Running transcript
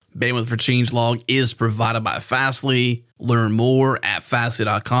Bandwidth for Changelog is provided by Fastly. Learn more at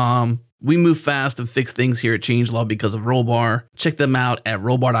fastly.com. We move fast and fix things here at Changelog because of Rollbar. Check them out at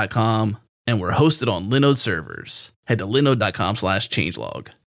rollbar.com. And we're hosted on Linode servers. Head to linode.com/changelog.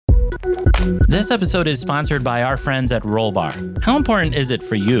 This episode is sponsored by our friends at Rollbar. How important is it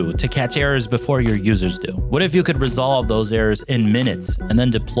for you to catch errors before your users do? What if you could resolve those errors in minutes and then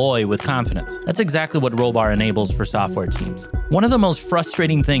deploy with confidence? That's exactly what Rollbar enables for software teams. One of the most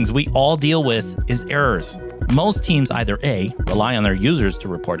frustrating things we all deal with is errors. Most teams either A, rely on their users to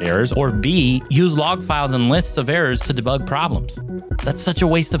report errors, or B, use log files and lists of errors to debug problems. That's such a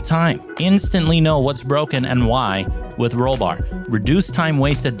waste of time. Instantly know what's broken and why with Rollbar. Reduce time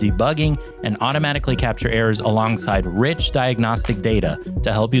wasted debugging and automatically capture errors alongside rich diagnostic data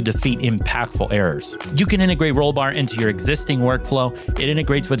to help you defeat impactful errors. You can integrate Rollbar into your existing workflow. It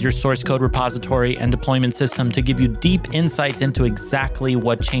integrates with your source code repository and deployment system to give you deep insights into exactly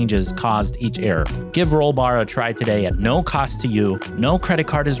what changes caused each error. Give Rollbar a try today at no cost to you. No credit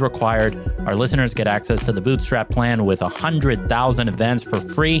card is required. Our listeners get access to the Bootstrap plan with 100,000 events for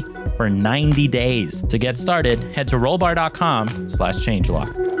free for 90 days. To get started, head to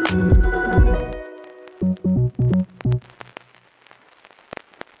rollbar.com/changelog.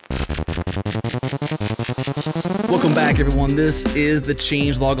 Welcome back, everyone. This is the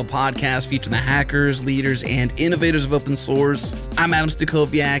Changelog, a podcast featuring the hackers, leaders, and innovators of open source. I'm Adam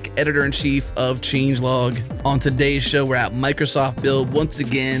Stacoviak, editor-in-chief of Changelog. On today's show, we're at Microsoft Build once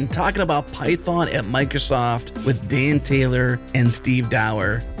again, talking about Python at Microsoft with Dan Taylor and Steve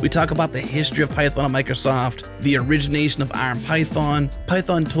Dower. We talk about the history of Python at Microsoft, the origination of IronPython,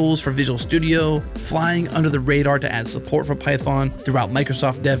 Python tools for Visual Studio, flying under the radar to add support for Python throughout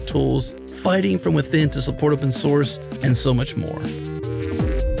Microsoft DevTools, fighting from within to support open source, and so much more.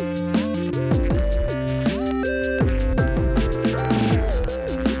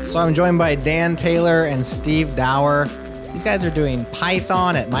 So I'm joined by Dan Taylor and Steve Dower. These guys are doing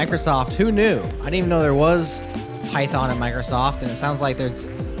Python at Microsoft. Who knew? I didn't even know there was Python at Microsoft, and it sounds like there's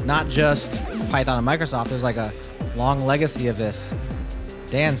not just Python at Microsoft, there's like a long legacy of this.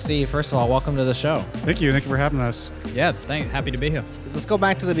 Dan, Steve, first of all, welcome to the show. Thank you for having us. Yeah, happy to be here. Let's go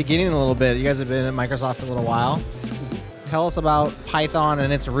back to the beginning a little bit. You guys have been at Microsoft for a little while. Tell us about Python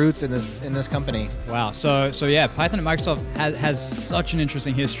and its roots in this company. Wow. So yeah, Python at Microsoft has such an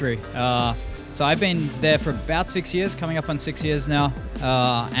interesting history. So I've been there for about 6 years, coming up on 6 years now,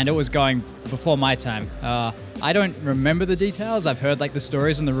 and it was going before my time. I don't remember the details. I've heard like the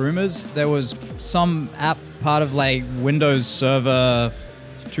stories and the rumors. There was some app part of like Windows Server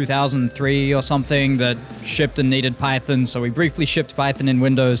 2003 or something that shipped and needed Python. So we briefly shipped Python in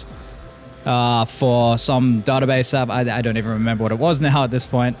Windows for some database app. I don't even remember what it was now at this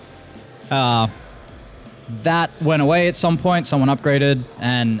point. That went away at some point. Someone upgraded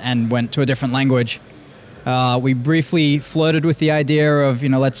and went to a different language. We briefly flirted with the idea of,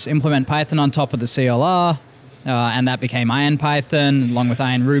 let's implement Python on top of the CLR, and that became IronPython along with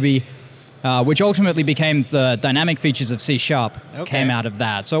IronRuby, which ultimately became the dynamic features of C#. Came out of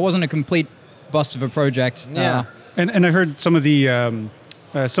that. So it wasn't a complete bust of a project. Yeah. And I heard some of the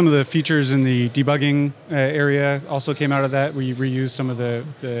features in the debugging area also came out of that. We reused some of the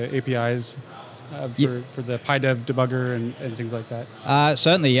APIs for the PyDev debugger and things like that.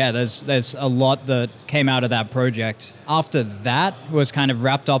 Certainly, yeah. There's a lot that came out of that project. After that was kind of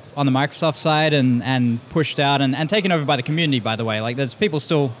wrapped up on the Microsoft side and pushed out and taken over by the community, by the way. Like there's people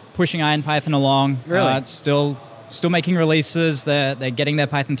still pushing IronPython along. Really? It's still making releases. They're getting their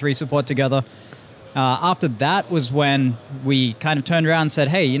Python 3 support together. After that was when we kind of turned around and said,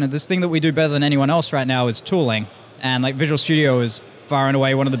 hey, this thing that we do better than anyone else right now is tooling. And like Visual Studio is far and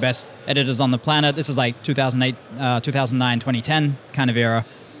away one of the best editors on the planet. This is like 2008, 2009, 2010 kind of era.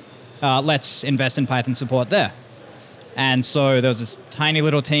 Let's invest in Python support there. And so there was this tiny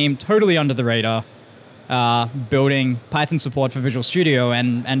little team, totally under the radar, building Python support for Visual Studio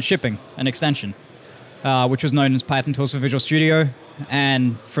and shipping an extension, which was known as Python Tools for Visual Studio.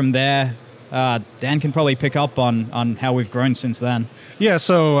 And from there, Dan can probably pick up on how we've grown since then. Yeah,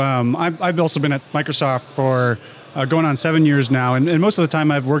 so I've also been at Microsoft for going on 7 years now, and most of the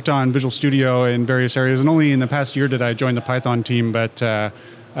time I've worked on Visual Studio in various areas, and only in the past year did I join the Python team. But the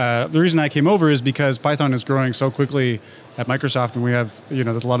reason I came over is because Python is growing so quickly at Microsoft, and we have,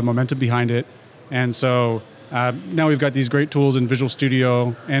 there's a lot of momentum behind it. And so now we've got these great tools in Visual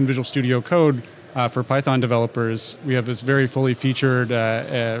Studio and Visual Studio Code for Python developers. We have this very fully featured,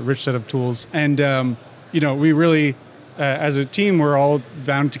 rich set of tools. And, we really, as a team, we're all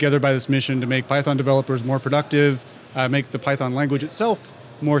bound together by this mission to make Python developers more productive, make the Python language itself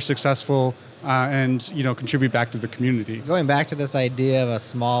more successful, and contribute back to the community. Going back to this idea of a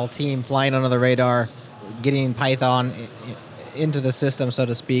small team flying under the radar, getting Python into the system, so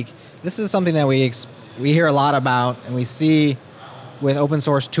to speak, this is something that we hear a lot about, and we see with open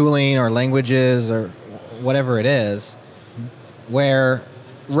source tooling or languages or whatever it is, where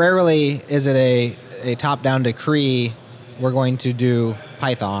rarely is it a top-down decree, we're going to do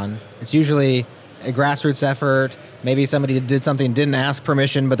Python. It's usually a grassroots effort. Maybe somebody did something, didn't ask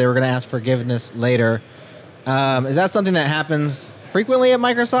permission, but they were going to ask forgiveness later. Is that something that happens frequently at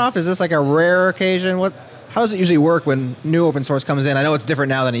Microsoft? Is this like a rare occasion? How does it usually work when new open source comes in? I know it's different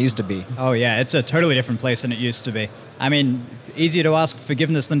now than it used to be. Oh yeah, it's a totally different place than it used to be. I mean, easier to ask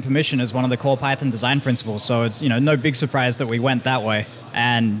forgiveness than permission is one of the core Python design principles. So it's no big surprise that we went that way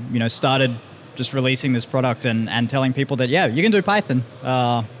and started just releasing this product and telling people that you can do Python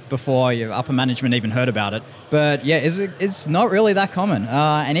before your upper management even heard about it. But yeah, it's not really that common.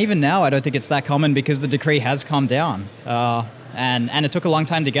 And even now, I don't think it's that common because the decree has calmed down. And it took a long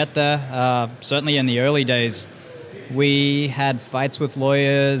time to get there. Certainly in the early days, we had fights with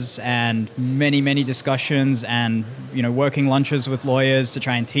lawyers and many discussions and working lunches with lawyers to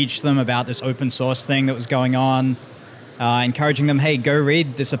try and teach them about this open source thing that was going on, encouraging them, hey, go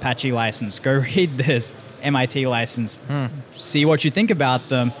read this Apache license, go read this MIT license, see what you think about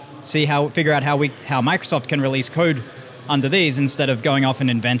them, figure out how Microsoft can release code under these instead of going off and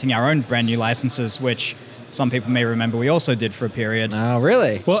inventing our own brand new licenses, which some people may remember we also did for a period. Oh,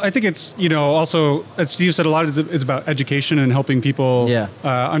 really? Well, I think it's, also, as Steve said, a lot is about education and helping people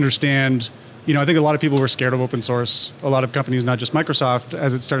understand. I think a lot of people were scared of open source. A lot of companies, not just Microsoft,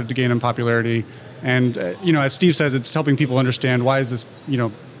 as it started to gain in popularity. And, as Steve says, it's helping people understand why is this,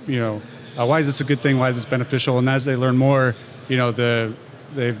 why is this a good thing? Why is this beneficial? And as they learn more,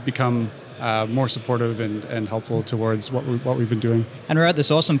 they've become more supportive and helpful towards what we've been doing. And we're at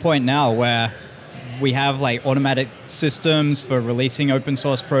this awesome point now where we have automatic systems for releasing open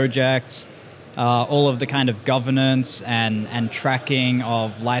source projects. All of the kind of governance and tracking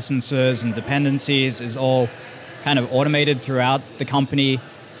of licenses and dependencies is all kind of automated throughout the company.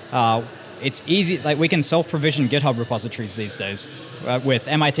 It's easy, we can self-provision GitHub repositories these days with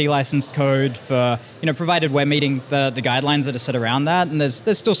MIT licensed code for, provided we're meeting the guidelines that are set around that. And there's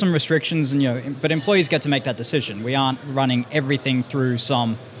still some restrictions, but employees get to make that decision. We aren't running everything through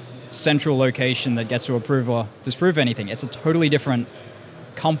some central location that gets to approve or disprove anything. It's a totally different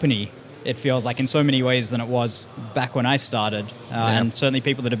company, it feels like, in so many ways than it was back when I started. And certainly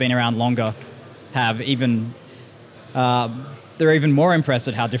people that have been around longer have they're even more impressed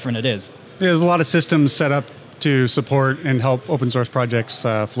at how different it is. There's a lot of systems set up to support and help open source projects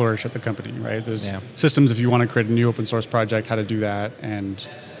flourish at the company, right? There's systems if you want to create a new open source project, how to do that. And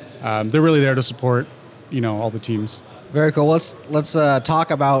they're really there to support, all the teams. Very cool. Let's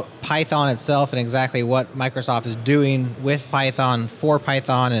talk about Python itself and exactly what Microsoft is doing with Python, for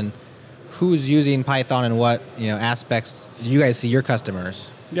Python, and who's using Python and what aspects you guys see your customers.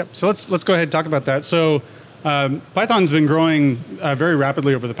 Yep. So let's go ahead and talk about that. So Python's been growing very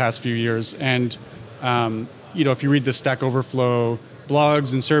rapidly over the past few years, and if you read the Stack Overflow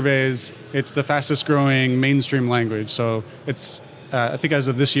blogs and surveys, it's the fastest growing mainstream language. So it's I think as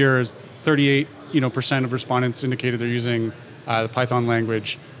of this year is 38% of respondents indicated they're using the Python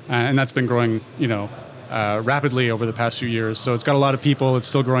language, and that's been growing rapidly over the past few years. So it's got a lot of people. It's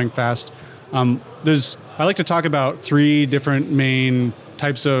still growing fast. I like to talk about 3 different main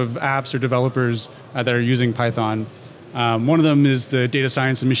types of apps or developers that are using Python. One of them is the data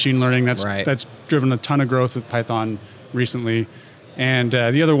science and machine learning. That's driven a ton of growth with Python recently. And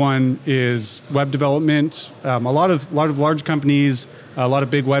the other one is web development. A lot of large companies, a lot of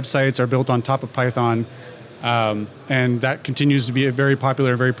big websites are built on top of Python, and that continues to be a very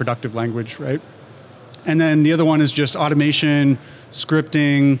popular, very productive language, right? And then the other one is just automation,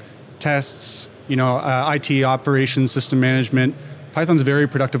 scripting, tests, IT operations, system management. Python's a very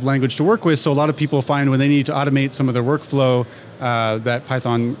productive language to work with, so a lot of people find when they need to automate some of their workflow that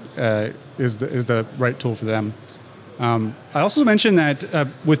Python is the right tool for them. I also mentioned that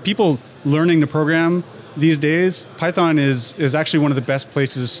with people learning to program these days, Python is actually one of the best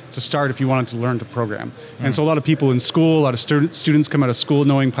places to start if you wanted to learn to program. And so a lot of people in school, a lot of students come out of school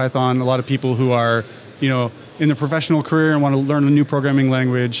knowing Python. A lot of people who are in their professional career and want to learn a new programming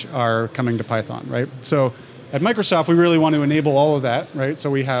language are coming to Python, right? So at Microsoft, we really want to enable all of that, right? So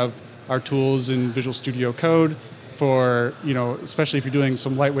we have our tools in Visual Studio Code for, especially if you're doing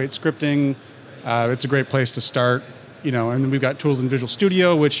some lightweight scripting, it's a great place to start, and then we've got tools in Visual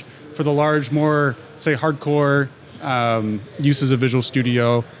Studio, which for the large, more, say, hardcore uses of Visual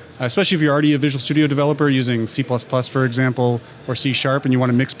Studio, especially if you're already a Visual Studio developer using C++, for example, or C#, and you want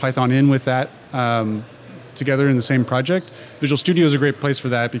to mix Python in with that together in the same project. Visual Studio is a great place for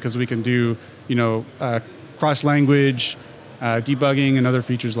that because we can do, cross-language debugging and other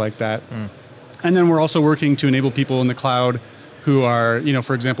features like that. And then we're also working to enable people in the cloud who are,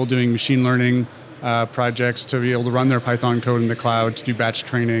 for example, doing machine learning projects to be able to run their Python code in the cloud, to do batch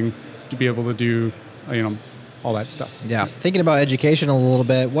training, to be able to do, all that stuff. Yeah. Thinking about education a little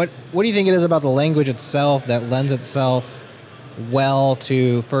bit, what do you think it is about the language itself that lends itself well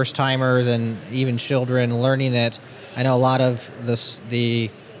to first-timers and even children learning it? I know a lot of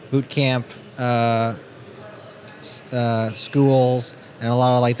the boot camp schools and a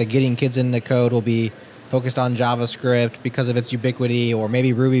lot of like the getting kids into code will be focused on JavaScript because of its ubiquity, or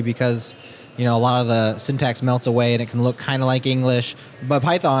maybe Ruby because a lot of the syntax melts away and it can look kind of like English. But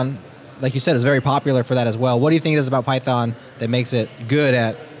Python, like you said, is very popular for that as well. What do you think it is about Python that makes it good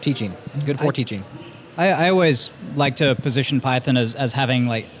at teaching, good for teaching? I always like to position Python as having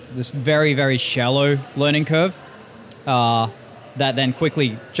like this very, very shallow learning curve that then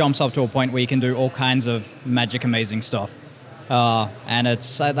quickly jumps up to a point where you can do all kinds of magic, amazing stuff. And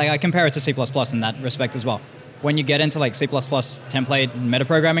it's like I compare it to C++ in that respect as well. When you get into like C++ template and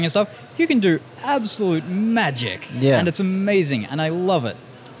metaprogramming and stuff, you can do absolute magic. Yeah. And it's amazing, and I love it.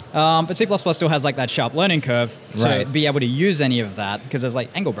 But C++ still has like that sharp learning curve to be able to use any of that because there's like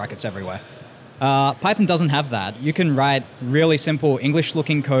angle brackets everywhere. Python doesn't have that. You can write really simple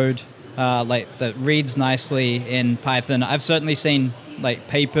English-looking code that reads nicely in Python. I've certainly seen like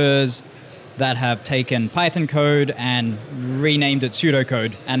papers that have taken Python code and renamed it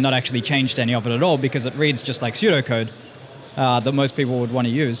pseudocode and not actually changed any of it at all because it reads just like pseudocode that most people would want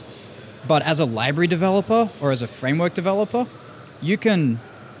to use. But as a library developer or as a framework developer, you can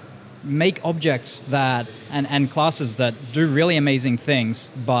make objects that and classes that do really amazing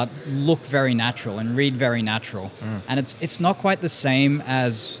things but look very natural and read very natural. And it's not quite the same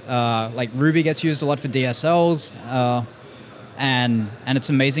as like Ruby gets used a lot for DSLs and it's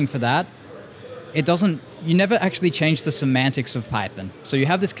amazing for that. You never actually change the semantics of Python. So you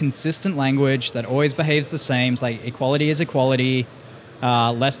have this consistent language that always behaves the same. It's like equality is equality,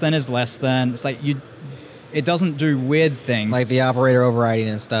 less than is less than. It's like it doesn't do weird things. Like the operator overriding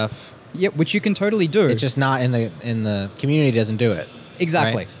and stuff. Yeah, which you can totally do. It's just not in the community doesn't do it.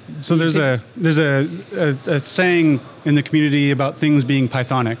 Exactly. Right? So there's a saying in the community about things being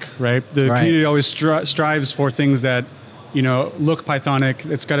Pythonic, right? The community always strives for things that, look Pythonic.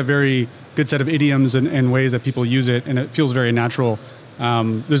 It's got a very good set of idioms and ways that people use it, and it feels very natural.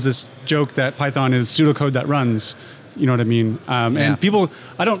 There's this joke that Python is pseudocode that runs. You know what I mean? And people,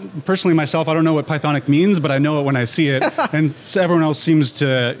 I don't know what Pythonic means, but I know it when I see it, and everyone else seems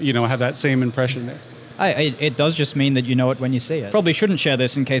to, have that same impression there. It does just mean that you know it when you see it. Probably shouldn't share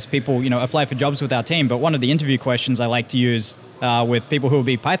this in case people, apply for jobs with our team, but one of the interview questions I like to use with people who will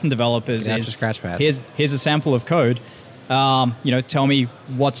be Python developers is, here's a sample of code. Tell me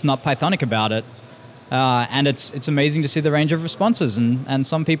what's not Pythonic about it. And it's amazing to see the range of responses. And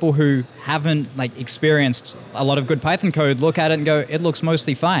some people who haven't experienced a lot of good Python code look at it and go, it looks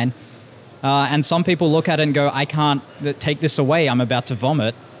mostly fine. And some people look at it and go, I can't take this away. I'm about to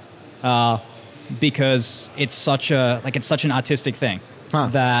vomit. Because it's such an artistic thing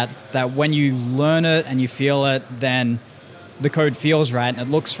that when you learn it and you feel it, then the code feels right and it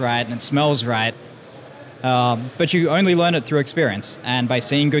looks right and it smells right. But you only learn it through experience and by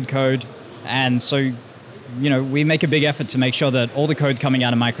seeing good code. And so, we make a big effort to make sure that all the code coming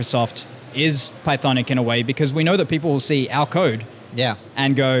out of Microsoft is Pythonic in a way, because we know that people will see our code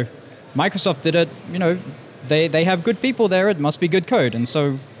and go, Microsoft did it, they have good people there, it must be good code. And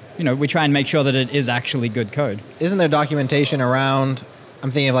so, we try and make sure that it is actually good code. Isn't there documentation around, I'm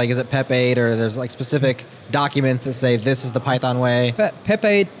thinking of is it PEP 8 or there's specific documents that say this is the Python way? PEP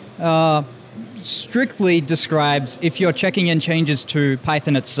 8 strictly describes if you're checking in changes to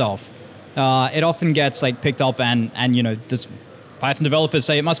Python itself. It often gets picked up and this Python developers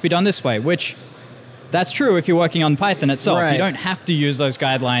say it must be done this way, which that's true if you're working on Python itself. Right. You don't have to use those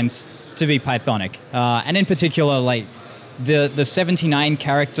guidelines to be Pythonic. And in particular, the 79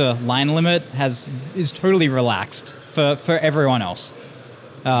 character line limit is totally relaxed for everyone else.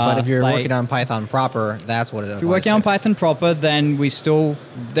 But if you're working on Python proper, that's what it applies to. If you're working on Python proper, then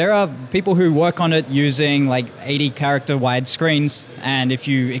there are people who work on it using 80 character wide screens, and if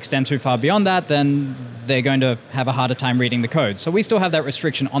you extend too far beyond that, then they're going to have a harder time reading the code. So we still have that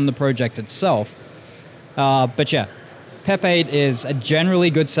restriction on the project itself. But yeah, PEP 8 is a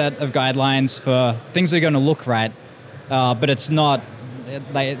generally good set of guidelines for things that are going to look right, but it's not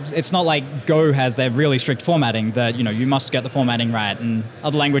it's not like Go has their really strict formatting that, you must get the formatting right. And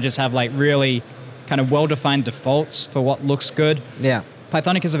other languages have like really kind of well-defined defaults for what looks good. Yeah.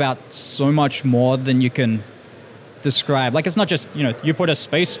 Pythonic is about so much more than you can describe. Like, it's not just, you put a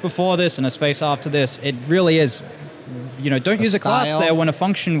space before this and a space after this. It really is, don't use a class there when a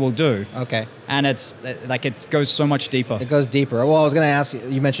function will do. Okay. And it's like, it goes so much deeper. It goes deeper. Well, I was going to ask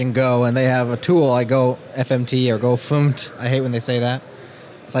you mentioned Go, and they have a tool like Go FMT or Go FMT. I hate when they say that.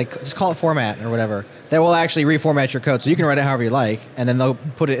 It's like, just call it format or whatever. That will actually reformat your code. So you can write it however you like, and then they'll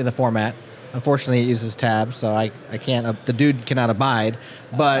put it in the format. Unfortunately, it uses tabs, so I can't, the dude cannot abide,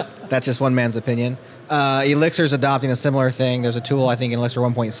 but that's just one man's opinion. Elixir's adopting a similar thing. There's a tool, I think, in Elixir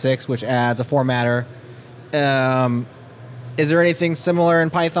 1.6, which adds a formatter. Is there anything similar in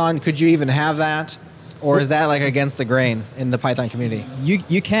Python? Could you even have that? Or is that like against the grain in the Python community?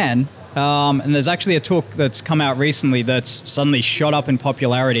 You can. And there's actually a tool that's come out recently that's suddenly shot up in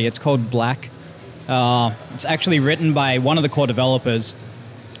popularity. It's called Black. It's actually written by one of the core developers,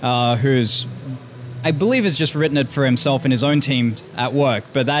 who's, I believe, has just written it for himself and his own team at work.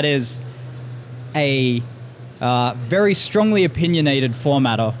 But that is a very strongly opinionated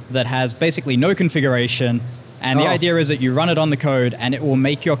formatter that has basically no configuration. And the idea is that you run it on the code, and it will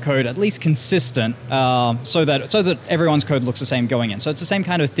make your code at least consistent, so that everyone's code looks the same going in. So it's the same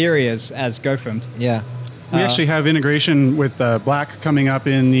kind of theory as GoFMT. Yeah. We actually have integration with Black coming up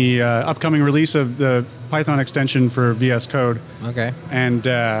in the upcoming release of the Python extension for VS Code. Okay. And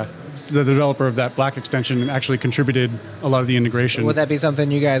the developer of that Black extension actually contributed a lot of the integration. Would that be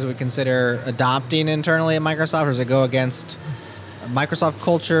something you guys would consider adopting internally at Microsoft, or does it go against Microsoft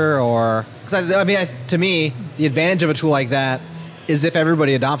culture? Or because to me, the advantage of a tool like that is if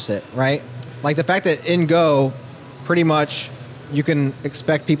everybody adopts it, right? Like the fact that in Go, pretty much you can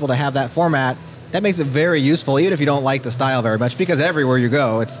expect people to have that format. That makes it very useful, even if you don't like the style very much, because everywhere you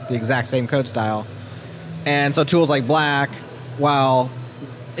go, it's the exact same code style. And so tools like Black, while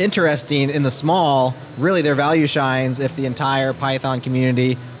interesting in the small, really their value shines if the entire Python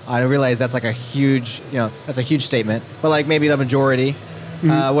community, I realize that's like a huge, that's a huge statement, but like maybe the majority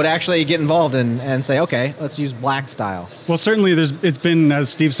would actually get involved and say, okay, let's use Black style. Well, certainly it's been, as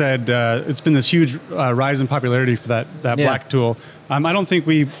Steve said, it's been this huge rise in popularity for that Black tool. I don't think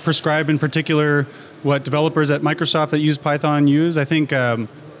we prescribe in particular what developers at Microsoft that use Python use. I think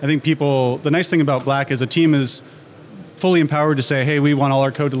people, the nice thing about Black is a team is fully empowered to say, hey, we want all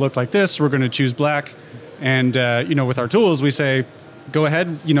our code to look like this. We're going to choose Black. And, with our tools, we say, go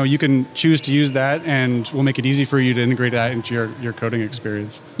ahead, you can choose to use that, and we'll make it easy for you to integrate that into your coding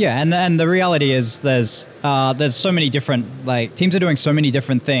experience. Yeah, and the reality is there's so many different, teams are doing so many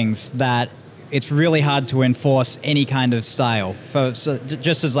different things that it's really hard to enforce any kind of style. So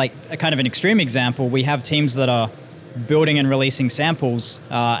just as like a kind of an extreme example, we have teams that are building and releasing samples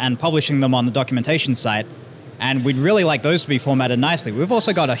and publishing them on the documentation site, and we'd really like those to be formatted nicely. We've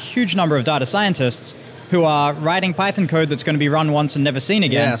also got a huge number of data scientists who are writing Python code that's going to be run once and never seen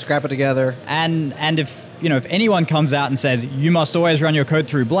again. Yeah, scrap it together. And if anyone comes out and says you must always run your code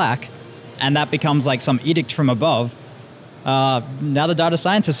through Black, and that becomes like some edict from above, now the data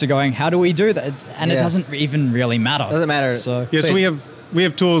scientists are going, how do we do that? And it doesn't even really matter. Doesn't matter. So we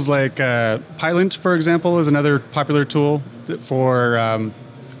have tools like Pylint, for example, is another popular tool for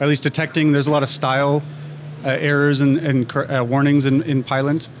at least detecting. There's a lot of style errors and warnings in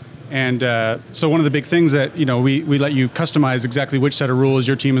Pylint. And so one of the big things that, we let you customize exactly which set of rules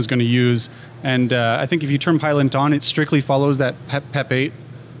your team is going to use. And I think if you turn Pylint on, it strictly follows that PEP8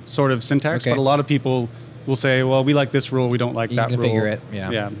 sort of syntax. Okay. But a lot of people will say, well, we like this rule, we don't like that rule. You can configure it,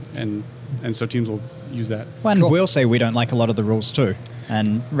 yeah. Yeah, and so teams will use that. Well, and we'll say we don't like a lot of the rules too,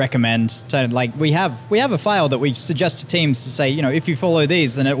 and recommend. So, we have a file that we suggest to teams to say, if you follow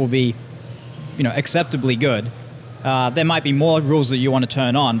these, then it will be, acceptably good. There might be more rules that you want to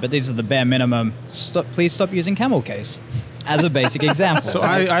turn on, but these are the bare minimum. Please stop using camel case as a basic example. So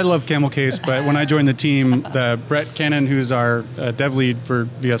I love camel case, but when I joined the team, Brett Cannon, who's our dev lead for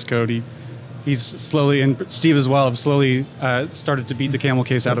VS Code, he's slowly, and Steve as well, have slowly started to beat the camel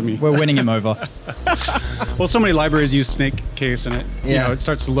case out of me. We're winning him over. Well, so many libraries use snake case, and it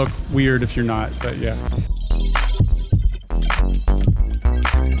starts to look weird if you're not, but yeah.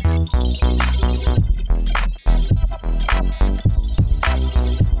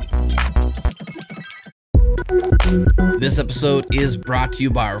 This episode episode is brought to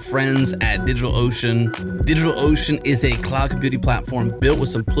you by our friends at DigitalOcean. DigitalOcean is a cloud computing platform built with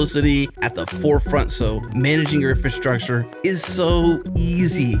simplicity at the forefront, so managing your infrastructure is so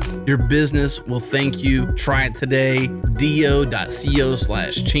easy. Your business will thank you. Try it today.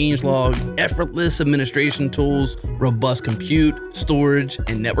 do.co/changelog. Effortless administration tools, robust compute, storage,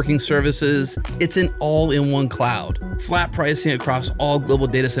 and networking services. It's an all-in-one cloud. Flat pricing across all global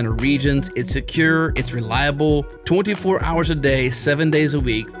data center regions. It's secure, it's reliable, 24 hours a day, 7 days a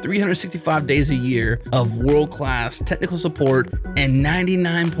week, 365 days a year of world-class technical support and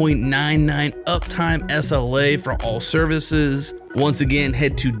 99.99 uptime SLA for all services. Once again,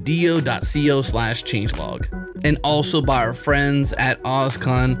 head to do.co/changelog. And also by our friends at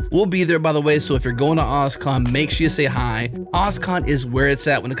OSCON. We'll be there, by the way, so if you're going to OSCON, make sure you say hi. OSCON is where it's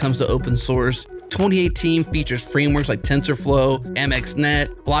at when it comes to open source. 2018 features frameworks like TensorFlow, MXNet,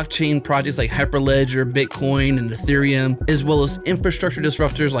 blockchain projects like Hyperledger, Bitcoin, and Ethereum, as well as infrastructure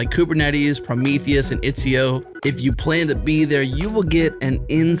disruptors like Kubernetes, Prometheus, and Istio. If you plan to be there, you will get an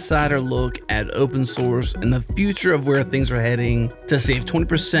insider look at open source and the future of where things are heading. To save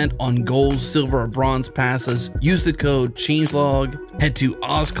 20% on gold, silver, or bronze passes, use the code CHANGELOG. Head to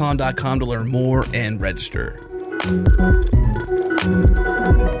oscon.com to learn more and register.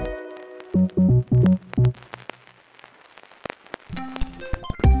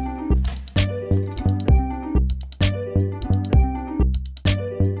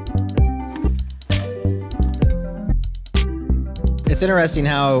 It's interesting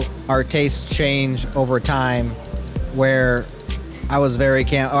how our tastes change over time, where I was very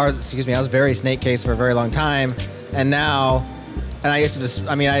I was very snake case for a very long time, and now, and I used to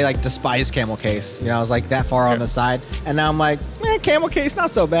I despise camel case. I was like that far on the side, and now I'm like, camel case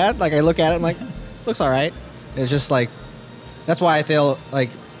not so bad. Like I look at it, I'm like, looks all right. And it's just like, that's why I feel like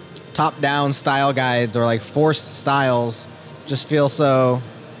top-down style guides or like forced styles just feel so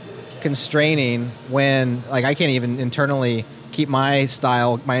constraining when like I can't even internally keep my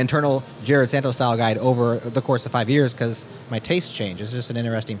internal Jared Santos style guide over the course of 5 years because my tastes change. It's just an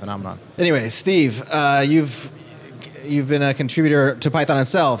interesting phenomenon. Anyway, Steve, you've been a contributor to Python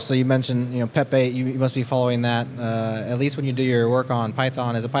itself. So you mentioned, Pepe, you must be following that, at least when you do your work on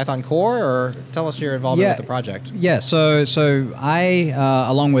Python. Is it Python core, or tell us your involvement with the project? Yeah, so I,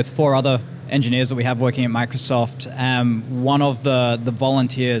 along with 4 other engineers that we have working at Microsoft, am one of the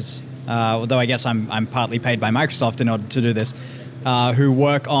volunteers, although I guess I'm partly paid by Microsoft in order to do this, who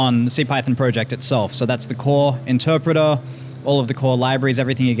work on the CPython project itself. So that's the core interpreter, all of the core libraries,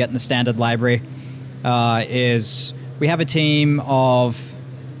 everything you get in the standard library. We have a team of,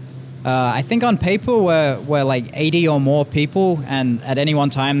 I think on paper we're like 80 or more people, and at any one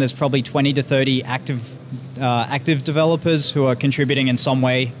time there's probably 20 to 30 active developers who are contributing in some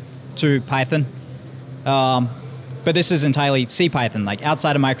way to Python. But this is entirely CPython, like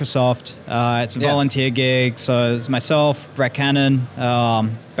outside of Microsoft. It's a volunteer gig, so it's myself, Brett Cannon,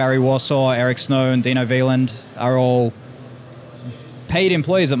 Barry Warsaw, Eric Snow, and Dino Veland are all paid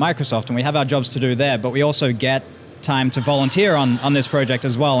employees at Microsoft, and we have our jobs to do there, but we also get time to volunteer on this project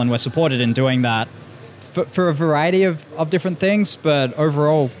as well, and we're supported in doing that for a variety of different things. But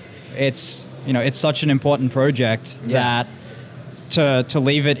overall, it's such an important project that to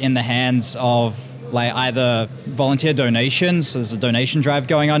leave it in the hands of like either volunteer donations. There's a donation drive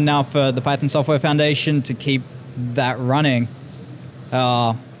going on now for the Python Software Foundation to keep that running.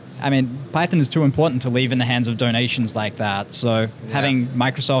 Python is too important to leave in the hands of donations like that. So having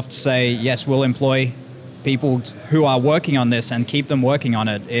Microsoft say, yes, we'll employ people who are working on this and keep them working on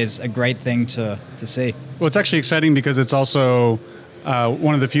it is a great thing to see. Well, it's actually exciting because it's also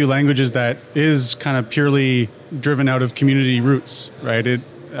one of the few languages that is kind of purely driven out of community roots, right?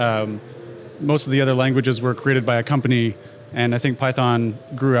 Most of the other languages were created by a company, and I think Python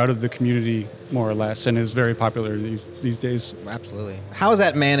grew out of the community more or less and is very popular these days. Absolutely. How is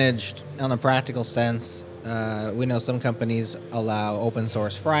that managed on a practical sense? We know some companies allow open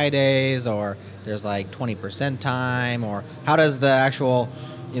source Fridays, or there's like 20% time, or how does the actual,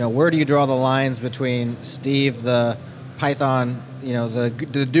 where do you draw the lines between Steve, the Python, the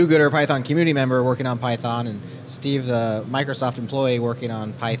do-gooder Python community member working on Python, and Steve, the Microsoft employee working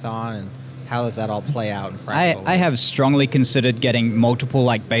on Python, and how does that all play out in practice? I have strongly considered getting multiple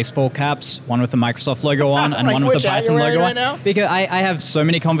like baseball caps, one with the Microsoft logo on and one with the Python logo on. Now? Because I have so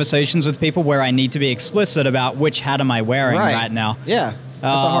many conversations with people where I need to be explicit about which hat am I wearing right now. Yeah,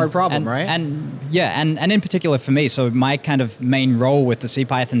 that's a hard problem, right? And in particular for me, so my kind of main role with the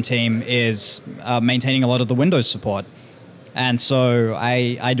CPython team is maintaining a lot of the Windows support. And so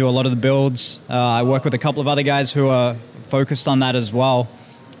I do a lot of the builds. I work with a couple of other guys who are focused on that as well.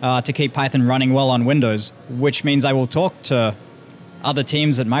 to keep Python running well on Windows, which means I will talk to other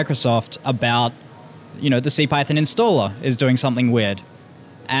teams at Microsoft about, the CPython installer is doing something weird.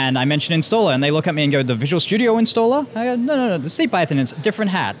 And I mention installer, and they look at me and go, the Visual Studio installer? I go, no, the CPython is a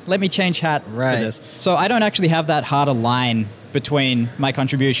different hat. Let me change hat for this. So I don't actually have that harder line between my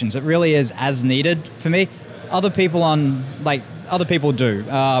contributions. It really is as needed for me. Other people do.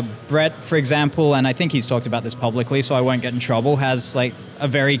 Brett, for example, and I think he's talked about this publicly, so I won't get in trouble, has like a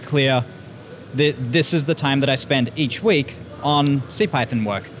very clear, this is the time that I spend each week on CPython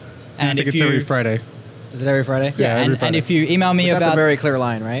work. And I think it's every Friday. Is it every Friday? Yeah, every Friday. And if you email me that's a very clear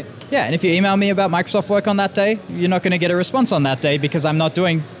line, right? Yeah, and if you email me about Microsoft work on that day, you're not going to get a response on that day because I'm not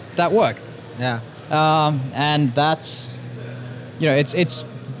doing that work. Yeah. And that's, it's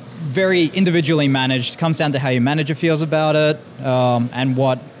very individually managed. It comes down to how your manager feels about it, and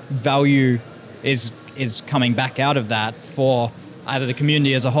what value is coming back out of that for either the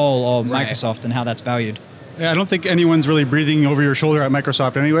community as a whole or Microsoft and how that's valued. Yeah, I don't think anyone's really breathing over your shoulder at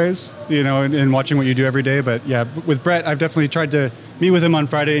Microsoft anyways, and watching what you do every day. But yeah, with Brett, I've definitely tried to meet with him on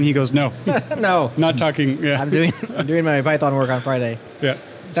Friday, and he goes, no. No. Not talking. Yeah. I'm doing my Python work on Friday. Yeah,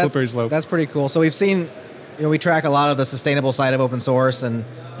 slippery slope. That's pretty cool. So we've seen, we track a lot of the sustainable side of open source, and,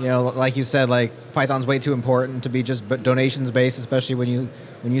 like you said, like Python's way too important to be just donations based, especially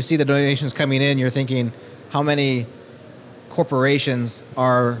when you see the donations coming in, you're thinking how many corporations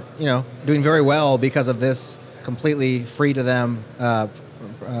are, doing very well because of this completely free to them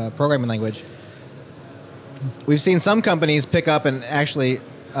programming language. We've seen some companies pick up and actually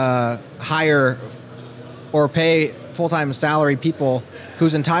hire or pay full-time salary people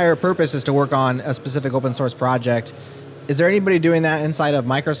whose entire purpose is to work on a specific open source project. Is there anybody doing that inside of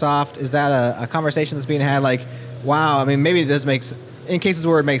Microsoft? Is that a conversation that's being had? Like, wow, I mean, maybe it does in cases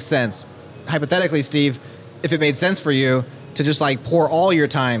where it makes sense. Hypothetically, Steve, if it made sense for you to just like pour all your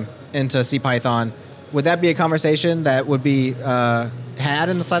time into CPython, would that be a conversation that would be had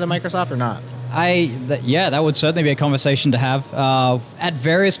inside of Microsoft or not? That would certainly be a conversation to have. At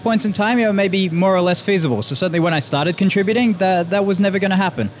various points in time, it may be more or less feasible. So certainly when I started contributing, that was never going to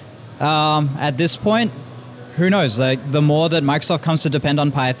happen. At this point, who knows? Like, the more that Microsoft comes to depend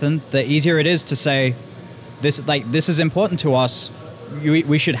on Python, the easier it is to say, this is important to us.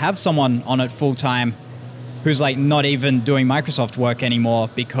 We should have someone on it full time who's like not even doing Microsoft work anymore,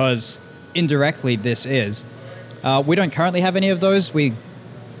 because indirectly this is. We don't currently have any of those.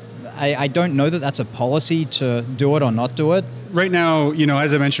 I don't know that that's a policy to do it or not do it. Right now,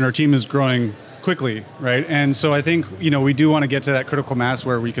 as I mentioned, our team is growing quickly, right? And so I think, we do want to get to that critical mass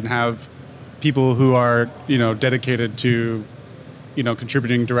where we can have people who are, dedicated to,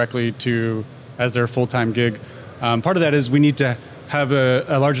 contributing directly to as their full-time gig. Part of that is we need to have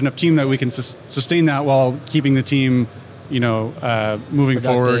a large enough team that we can sustain that while keeping the team, moving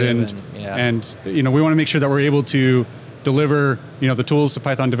forward. And we want to make sure that we're able to deliver, the tools to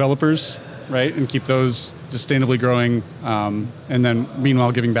Python developers, right, and keep those sustainably growing, and then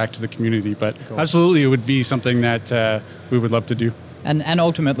meanwhile giving back to the community. But absolutely, it would be something that we would love to do. And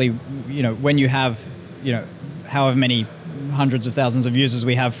ultimately, when you have, however many hundreds of thousands of users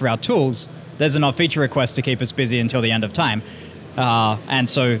we have for our tools, there's enough feature requests to keep us busy until the end of time. And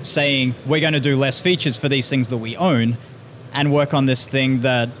so saying we're going to do less features for these things that we own and work on this thing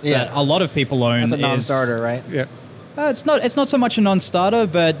that a lot of people own. That's a non-starter, right? Yeah. It's not so much a non-starter,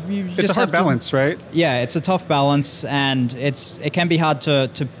 but it's a hard balance, right? Yeah, it's a tough balance, and it can be hard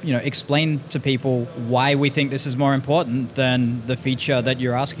to explain to people why we think this is more important than the feature that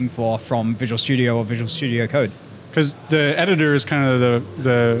you're asking for from Visual Studio or Visual Studio Code. Because the editor is kind of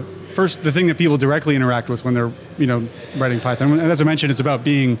the thing that people directly interact with when they're writing Python. And as I mentioned, it's about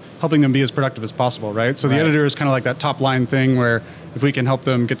helping them be as productive as possible, right? So the editor is kind of like that top line thing where if we can help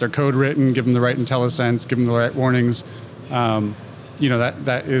them get their code written, give them the right IntelliSense, give them the right warnings, that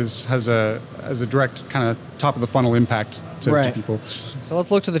has a direct kind of top of the funnel impact to people. So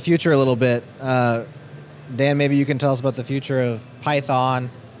let's look to the future a little bit. Dan, maybe you can tell us about the future of Python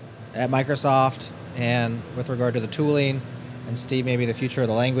at Microsoft and with regard to the tooling. And Steve, maybe the future of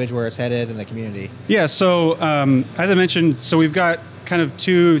the language, where it's headed, and the community. Yeah, so as I mentioned, so we've got kind of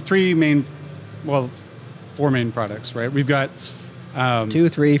four main products, right? We've got 2,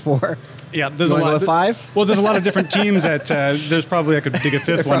 3, 4. Yeah, there's a lot. With 5? Well, there's a lot of different teams that there's probably I could dig a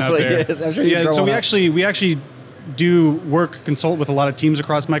fifth one out there. Is. I'm sure you so we actually do consult with a lot of teams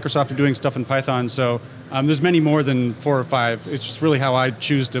across Microsoft who are doing stuff in Python. So there's many more than 4 or 5. It's just really how I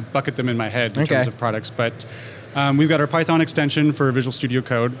choose to bucket them in my head in terms of products, but. We've got our Python extension for Visual Studio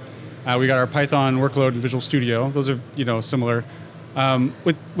Code. We got our Python workload in Visual Studio. Those are, similar.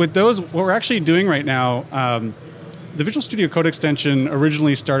 With those, what we're actually doing right now the Visual Studio Code extension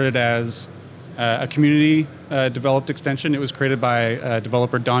originally started as a community developed extension. It was created by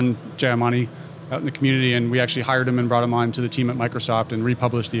developer Don Giamatti out in the community, and we actually hired him and brought him on to the team at Microsoft and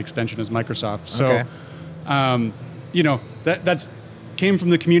republished the extension as Microsoft. So, that's came from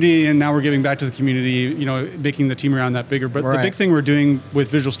the community, and now we're giving back to the community, making the team around that bigger. But the big thing we're doing with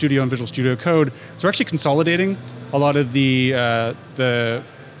Visual Studio and Visual Studio Code is we're actually consolidating a lot of the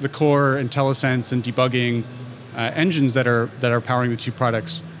core IntelliSense and debugging engines that are powering the two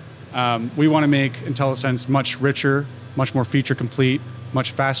products. We want to make IntelliSense much richer, much more feature complete,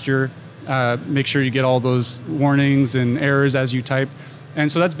 much faster. Make sure you get all those warnings and errors as you type.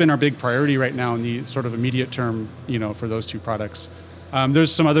 And so that's been our big priority right now in the sort of immediate term, for those two products.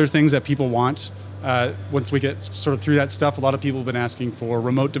 There's some other things that people want. Once we get sort of through that stuff, a lot of people have been asking for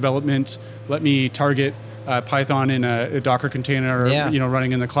remote development. Let me target Python in a Docker container,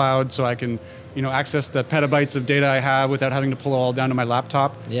 running in the cloud, so I can, access the petabytes of data I have without having to pull it all down to my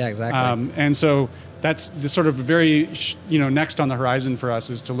laptop. Yeah, exactly. And so that's the sort of very, next on the horizon for us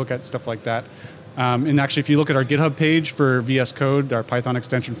is to look at stuff like that. And actually, if you look at our GitHub page for VS Code, our Python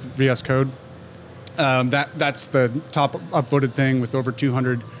extension for VS Code, that's the top upvoted thing with over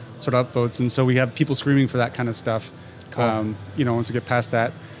 200 sort of upvotes. And so we have people screaming for that kind of stuff, Cool. Once we get past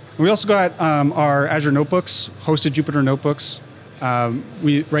that. And we also got our Azure Notebooks, hosted Jupyter Notebooks.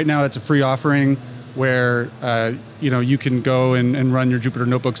 Right now, that's a free offering where, you can go and run your Jupyter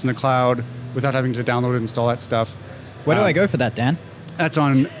Notebooks in the cloud without having to download and install that stuff. Where do I go for that, Dan? That's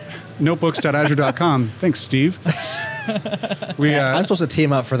on notebooks.azure.com. Thanks, Steve. I'm supposed to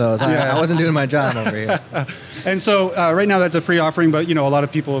team up for those. I wasn't doing my job over here. And so right now that's a free offering, but a lot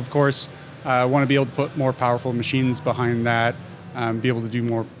of people, of course, want to be able to put more powerful machines behind that, be able to do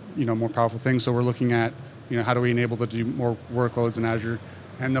more, more powerful things. So we're looking at, how do we enable to do more workloads in Azure?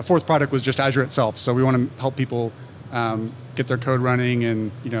 And the fourth product was just Azure itself. So we want to help people get their code running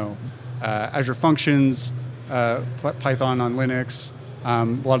in, Azure Functions, Python on Linux, a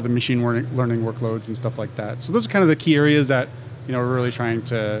lot of the machine learning workloads and stuff like that. So those are kind of the key areas that we're really trying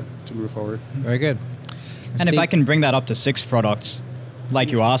to move forward. Very good. And if I can bring that up to 6 products, like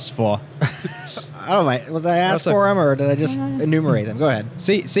you asked for. I don't know, was I asked for them or did I just enumerate them? Go ahead.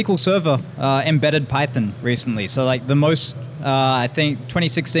 SQL Server embedded Python recently. So like the most, I think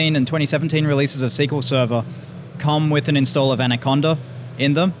 2016 and 2017 releases of SQL Server come with an install of Anaconda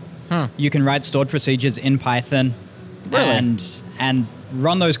in them. You can write stored procedures in Python. Really? And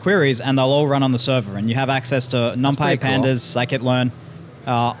run those queries, and they'll all run on the server. And you have access to NumPy, Pandas, scikit-learn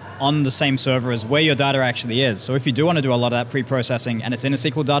on the same server as where your data actually is. So if you do want to do a lot of that pre-processing and it's in a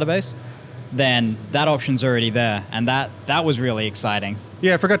SQL database, then that option's already there. And that was really exciting.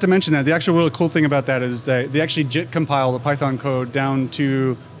 Yeah, I forgot to mention that. The actual really cool thing about that is that they actually JIT compile the Python code down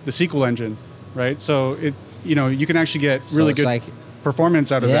to the SQL engine, right? So you can actually get really good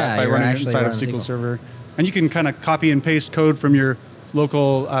performance out of that by running it inside of SQL Server. And you can kind of copy and paste code from your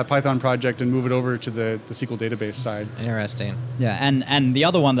local Python project and move it over to the SQL database side. Interesting. Yeah, and the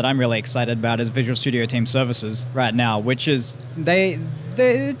other one that I'm really excited about is Visual Studio Team Services right now, which is they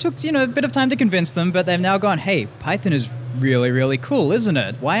took a bit of time to convince them, but they've now gone, hey, Python is really, really cool, isn't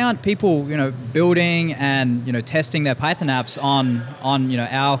it? Why aren't people building and testing their Python apps on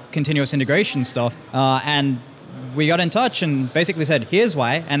our continuous integration stuff? And we got in touch and basically said, here's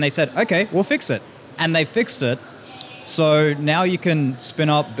why, and they said, okay, we'll fix it. And they fixed it. So now you can spin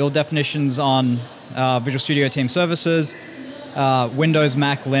up build definitions on Visual Studio Team Services, Windows,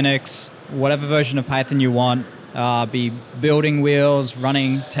 Mac, Linux, whatever version of Python you want, be building wheels,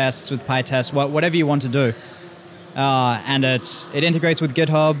 running tests with PyTest, whatever you want to do. And it integrates with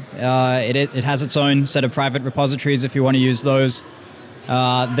GitHub. It has its own set of private repositories if you want to use those.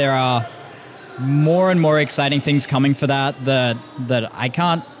 There are more and more exciting things coming for that I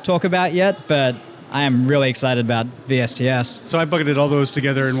can't talk about yet, but I am really excited about VSTS. So I bucketed all those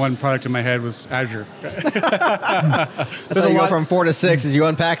together in one product in my head was Azure. That's how you go from 4 to 6 as you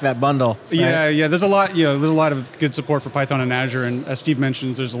unpack that bundle. Yeah, right? Yeah. There's a lot. There's a lot of good support for Python and Azure, and as Steve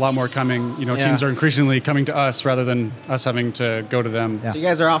mentions, there's a lot more coming. Teams are increasingly coming to us rather than us having to go to them. Yeah. So you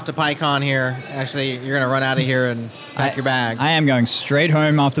guys are off to PyCon here. Actually, you're going to run out of here and pack your bag. I am going straight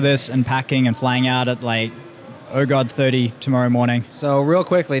home after this and packing and flying out at 30 tomorrow morning. So real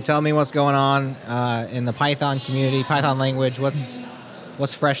quickly, tell me what's going on in the Python community, Python language. What's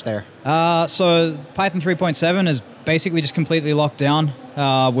fresh there? So Python 3.7 is basically just completely locked down.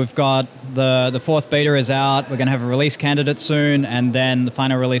 We've got the fourth beta is out. We're going to have a release candidate soon, and then the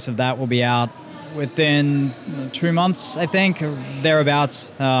final release of that will be out within 2 months, I think,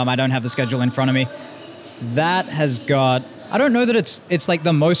 thereabouts. I don't have the schedule in front of me. That has got I don't know that it's like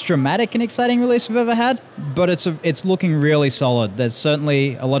the most dramatic and exciting release we've ever had, but it's looking really solid. There's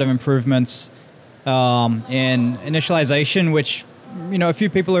certainly a lot of improvements in initialization, which a few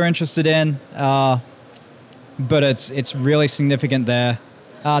people are interested in, but it's really significant there.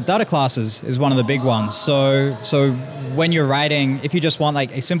 Data classes is one of the big ones. So when you're writing, if you just want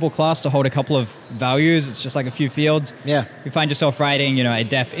like a simple class to hold a couple of values, it's just like a few fields. Yeah. You find yourself writing, a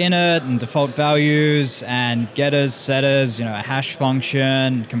def init and default values and getters, setters, a hash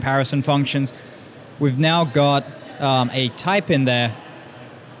function, comparison functions. We've now got a type in there,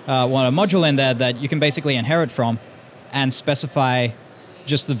 a module in there that you can basically inherit from and specify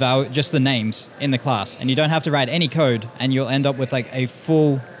just the names in the class, and you don't have to write any code, and you'll end up with like a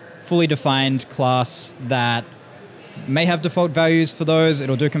fully defined class that may have default values for those.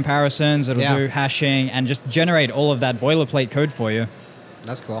 It'll do comparisons, it'll do hashing, and just generate all of that boilerplate code for you.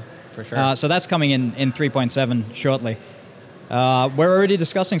 That's cool, for sure. So that's coming in 3.7 shortly. We're already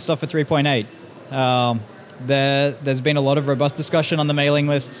discussing stuff for 3.8. There's been a lot of robust discussion on the mailing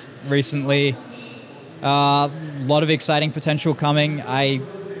lists recently. A lot of exciting potential coming. I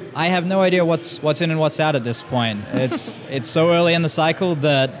have no idea what's in and what's out at this point. It's so early in the cycle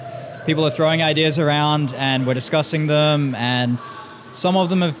that people are throwing ideas around and we're discussing them, and some of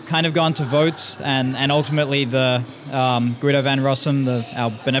them have kind of gone to votes, and ultimately the Guido van Rossum,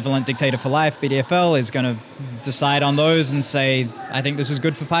 our benevolent dictator for life, BDFL, is going to decide on those and say, I think this is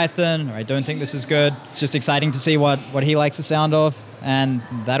good for Python, or I don't think this is good. It's just exciting to see what he likes the sound of. And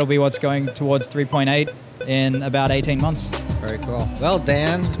that'll be what's going towards 3.8 in about 18 months. Very cool. Well,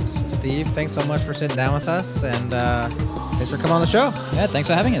 Dan, Steve, thanks so much for sitting down with us, and thanks for coming on the show. Yeah, thanks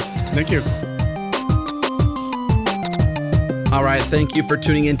for having us. Thank you. All right, thank you for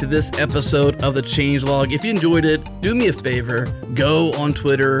tuning into this episode of the Changelog. If you enjoyed it, do me a favor, go on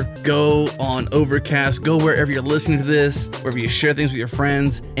Twitter, go on Overcast, go wherever you're listening to this, wherever you share things with your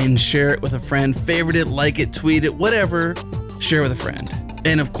friends, and share it with a friend. Favorite it, like it, tweet it, whatever. Share with a friend.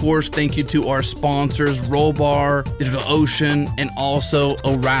 And of course, thank you to our sponsors, Rollbar, DigitalOcean, and also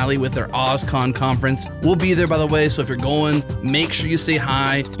O'Reilly with their OzCon conference. We'll be there, by the way, so if you're going, make sure you say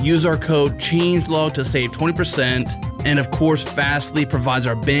hi. Use our code CHANGELOG to save 20%. And of course, Fastly provides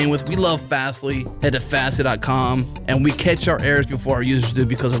our bandwidth. We love Fastly. Head to fastly.com, and we catch our errors before our users do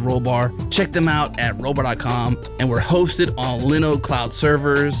because of Rollbar. Check them out at rollbar.com, and we're hosted on Linode cloud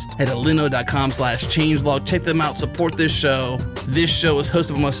servers. Head to linode.com/changelog. Check them out. Support this show. This show is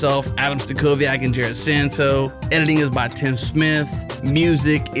hosted by myself, Adam Stacoviak, and Jared Santo. Editing is by Tim Smith.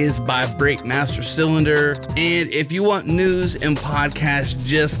 Music is by Breakmaster Cylinder. And if you want news and podcasts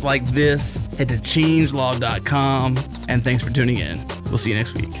just like this, head to changelog.com. And thanks for tuning in. We'll see you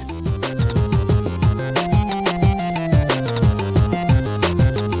next week.